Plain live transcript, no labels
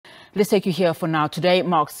Let's take you here for now. Today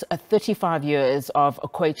marks 35 years of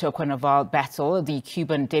Cuito Cuanavale battle. The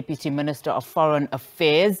Cuban Deputy Minister of Foreign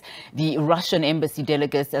Affairs, the Russian embassy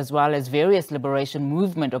delegates, as well as various liberation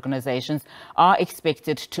movement organizations are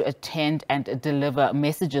expected to attend and deliver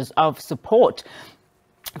messages of support.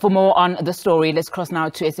 For more on the story, let's cross now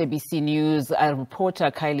to SABC News reporter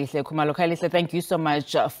Khayelihle Khumalo. Khayelihle, thank you so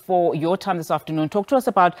much for your time this afternoon. Talk to us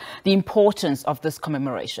about the importance of this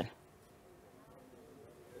commemoration.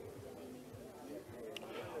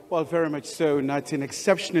 Well, very much so. Now, it's an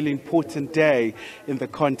exceptionally important day in the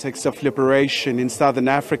context of liberation in Southern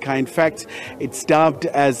Africa. In fact, it's dubbed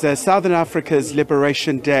as Southern Africa's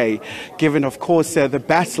Liberation Day, given, of course, the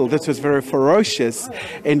battle that was very ferocious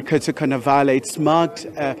in Cuito Cuanavale. It's marked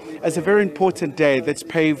as a very important day that's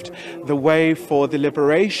paved the way for the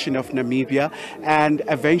liberation of Namibia and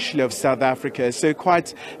eventually of South Africa. So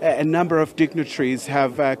quite a number of dignitaries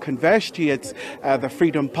have converged here at the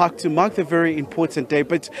Freedom Park to mark the very important day.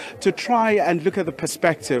 But to try and look at the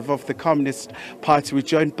perspective of the Communist Party, we're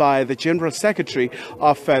joined by the General Secretary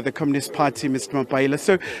of the Communist Party, Mr. Mapaila.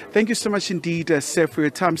 So thank you so much indeed, sir, for your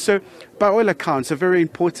time. So by all accounts, a very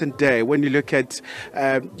important day when you look at,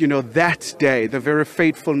 that day, the very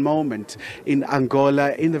fateful moment in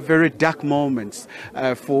Angola, in the very dark moments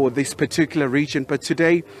for this particular region. But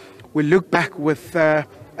today we look back with a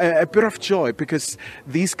bit of joy because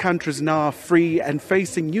these countries now are free and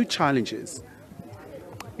facing new challenges.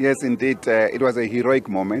 Yes, indeed. It was a heroic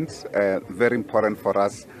moment, very important for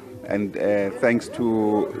us. And thanks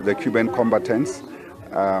to the Cuban combatants,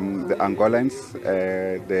 the Angolans,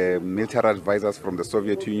 the military advisors from the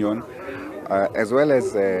Soviet Union, as well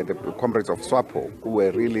as the comrades of SWAPO, who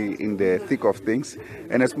were really in the thick of things,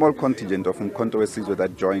 and a small contingent of Umkhonto weSizwe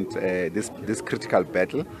that joined this critical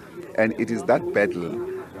battle. And it is that battle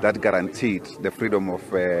that guaranteed the freedom of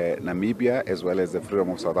Namibia as well as the freedom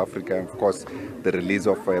of South Africa, and of course the release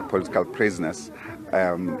of political prisoners.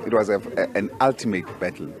 It was an ultimate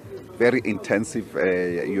battle, very intensive,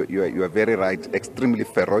 you are very right, extremely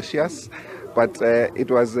ferocious, but it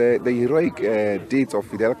was the heroic deeds of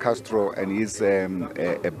Fidel Castro and his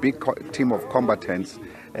a big team of combatants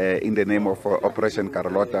in the name of Operation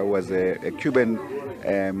Carlota, who was a Cuban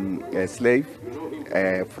slave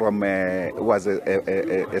was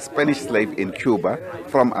a Spanish slave in Cuba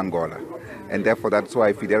from Angola, and therefore that's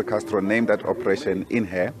why Fidel Castro named that operation in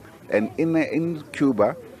her. And in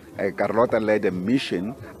Cuba, Carlota led a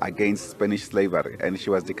mission against Spanish slavery, and she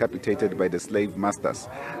was decapitated by the slave masters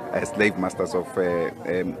of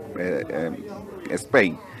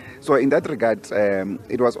Spain. So in that regard,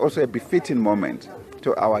 it was also a befitting moment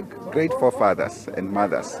to our great forefathers and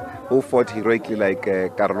mothers who fought heroically like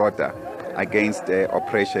Carlota against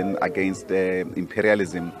oppression, against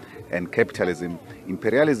imperialism and capitalism.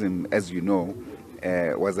 Imperialism, as you know,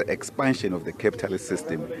 was the expansion of the capitalist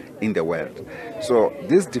system in the world. So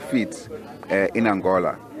this defeat in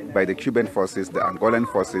Angola by the Cuban forces, the Angolan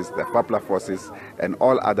forces, the FAPLA forces, and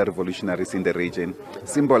all other revolutionaries in the region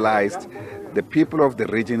symbolized the people of the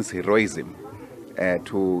region's heroism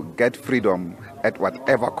to get freedom at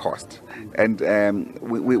whatever cost. And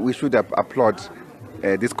we should applaud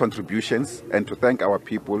these contributions and to thank our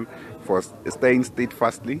people for staying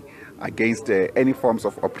steadfastly against any forms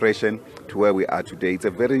of oppression to where we are today. It's a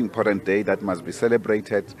very important day that must be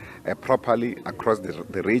celebrated properly across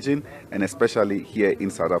the region and especially here in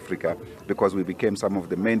South Africa, because we became some of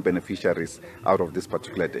the main beneficiaries out of this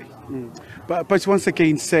particular day. But once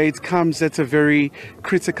again, say it comes at a very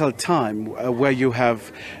critical time where you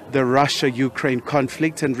have the Russia-Ukraine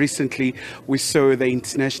conflict, and recently we saw the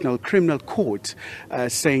International Criminal Court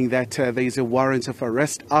saying that there is a warrant of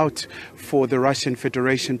arrest out for the Russian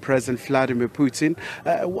Federation President Vladimir Putin.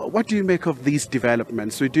 What do you make of these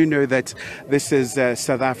developments? We do know that this is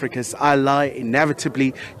South Africa's ally,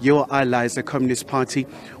 inevitably your ally is the Communist Party.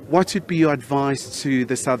 What would be your advice to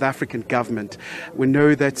the South African government? We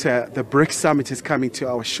know that the BRICS summit is coming to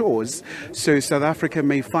our shores, so South Africa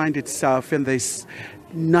may find itself in this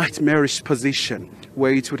nightmarish position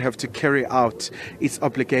where it would have to carry out its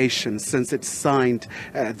obligations since it signed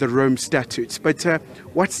the Rome Statutes. But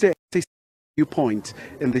what's the viewpoint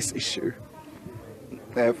in this issue?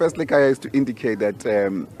 Firstly, Kaya, is to indicate that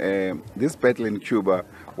this battle in Cuba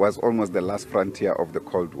was almost the last frontier of the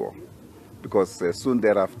Cold War, because soon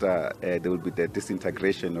thereafter there will be the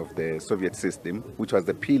disintegration of the Soviet system, which was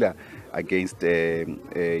the pillar against a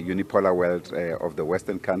unipolar world of the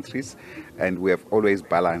Western countries. And we have always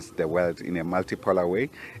balanced the world in a multipolar way,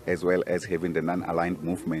 as well as having the non-aligned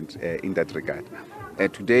movement in that regard.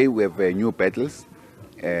 Today we have new battles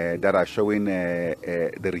that are showing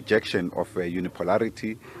the rejection of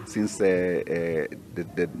unipolarity since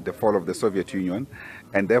the fall of the Soviet Union,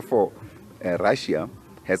 and therefore Russia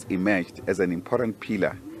has emerged as an important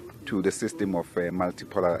pillar to the system of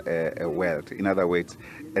multipolar world. In other words,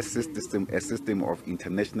 a system of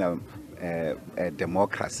international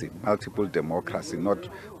democracy, multiple democracy, not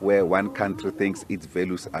where one country thinks its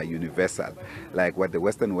values are universal, like what the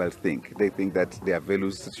Western world think. They think that their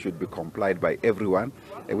values should be complied by everyone,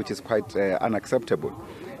 which is quite unacceptable.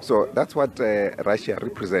 So that's what Russia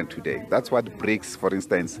represents today. That's what BRICS, for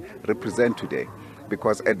instance, represent today.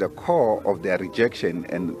 Because at the core of their rejection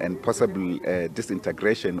and possible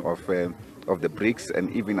disintegration of the BRICS and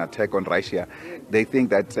even attack on Russia, they think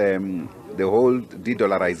that the whole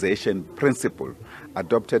de-dollarization principle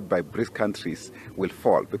adopted by BRICS countries will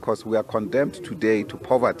fall, because we are condemned today to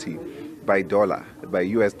poverty by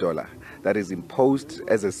US dollar, that is imposed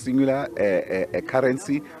as a singular a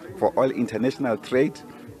currency for all international trade,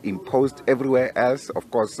 imposed everywhere else, of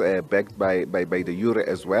course backed by the euro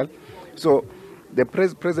as well. So the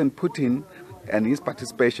President Putin and his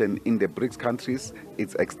participation in the BRICS countries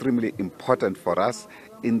is extremely important for us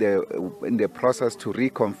in the process to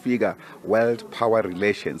reconfigure world power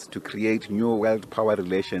relations, to create new world power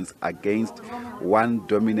relations against one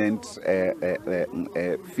dominant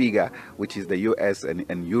figure, which is the US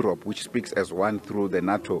and Europe, which speaks as one through the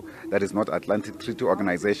NATO, that is North Atlantic Treaty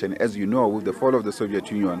Organization. As you know, with the fall of the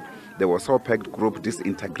Soviet Union, the Warsaw Pact group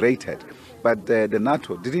disintegrated, but the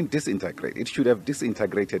NATO didn't disintegrate. It should have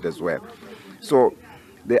disintegrated as well. So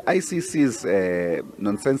the ICC's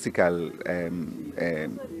nonsensical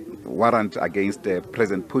warrant against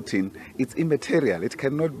President Putin, it's immaterial. It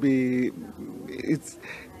cannot be,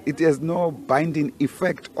 it has no binding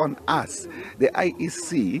effect on us. The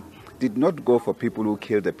IEC did not go for people who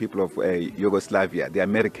killed the people of Yugoslavia, the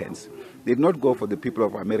Americans. They did not go for the people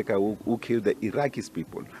of America who killed the Iraqi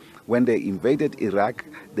people. When they invaded Iraq,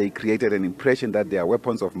 they created an impression that they are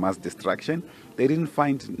weapons of mass destruction. They didn't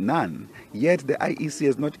find none. Yet the IEC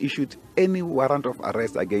has not issued any warrant of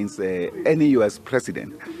arrest against any US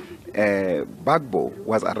president. Gbagbo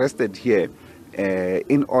was arrested here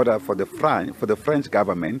in order for the French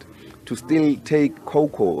government to still take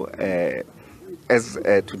cocoa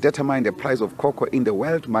to determine the price of cocoa in the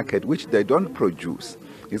world market, which they don't produce.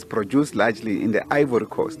 It's produced largely in the Ivory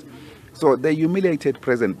Coast. So they humiliated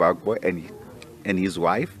President Gbagbo and his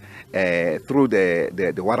wife through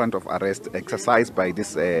the warrant of arrest exercised by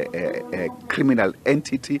this criminal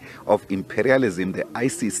entity of imperialism, the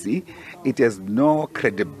ICC. It has no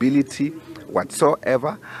credibility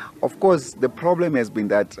whatsoever. Of course, the problem has been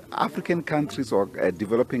that African countries or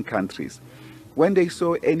developing countries, when they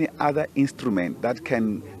saw any other instrument that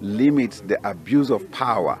can limit the abuse of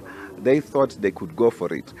power, they thought they could go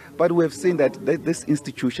for it. But we have seen that this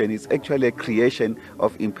institution is actually a creation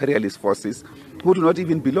of imperialist forces who do not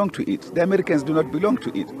even belong to it. The Americans do not belong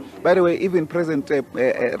to it. By the way, even President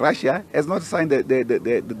Russia has not signed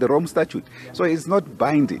the Rome Statute, so it's not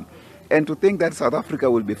binding. And to think that South Africa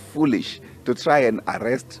will be foolish to try and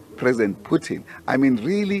arrest President Putin, I mean,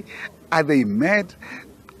 really, are they mad?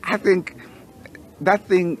 I think that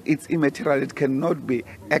thing, it's immaterial. It cannot be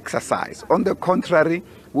exercised. On the contrary,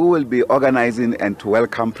 we will be organizing and to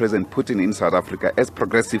welcome President Putin in South Africa as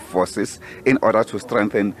progressive forces in order to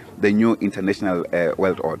strengthen the new international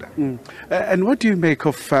world order. And what do you make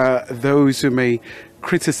of those who may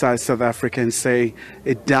criticize South Africa and say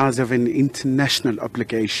it does have an international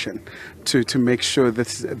obligation to make sure that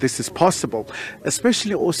this is possible?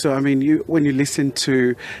 Especially also, I mean, when you listen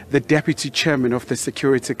to the deputy chairman of the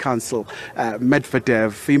Security Council,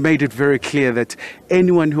 Medvedev, he made it very clear that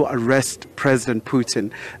anyone who arrests President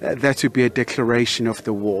Putin, that would be a declaration of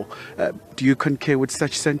the war. Do you concur with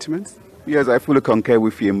such sentiments? Yes, I fully concur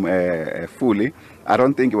with him fully. I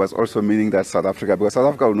don't think it was also meaning that South Africa, because South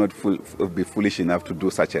Africa will not be foolish enough to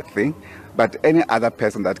do such a thing. But any other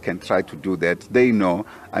person that can try to do that, they know.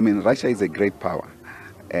 I mean, Russia is a great power.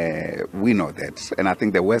 We know that. And I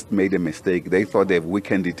think the West made a mistake. They thought they've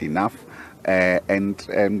weakened it enough. And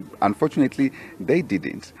unfortunately, they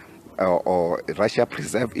didn't. Or Russia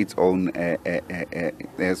preserved its own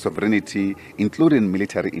sovereignty, including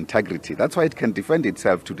military integrity. That's why it can defend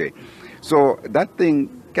itself today. So that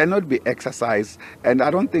thing cannot be exercised, and I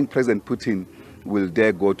don't think President Putin will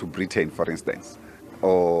dare go to Britain, for instance,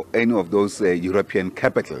 or any of those European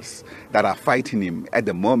capitals that are fighting him at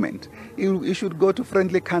the moment. He should go to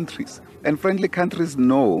friendly countries, and friendly countries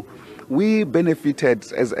know we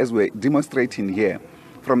benefited, as we're demonstrating here,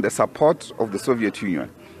 from the support of the Soviet Union.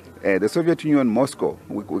 The Soviet Union, Moscow,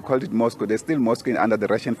 we called it Moscow, there's still Moscow under the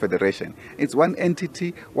Russian Federation. It's one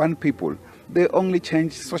entity, one people. they only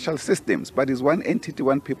change social systems, but it's one entity,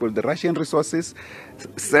 one people. The Russian resources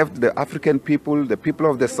served the African people, the people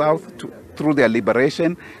of the South, through their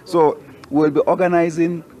liberation. So we'll be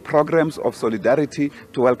organizing programs of solidarity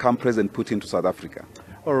to welcome President Putin to South Africa.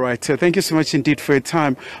 All right. Thank you so much indeed for your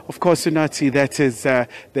time. Of course, Unati, that is the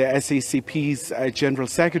SACP's General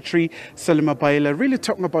Secretary, Mapaila, really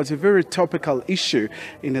talking about a very topical issue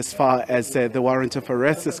in as far as the warrant of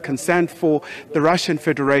arrest is concerned for the Russian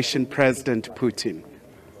Federation President Putin.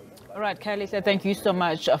 All right, Khayelihle, thank you so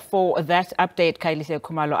much for that update. Khayelihle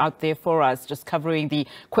Khumalo out there for us, just covering the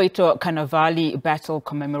Cuito Cuanavale battle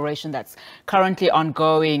commemoration that's currently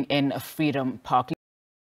ongoing in Freedom Park.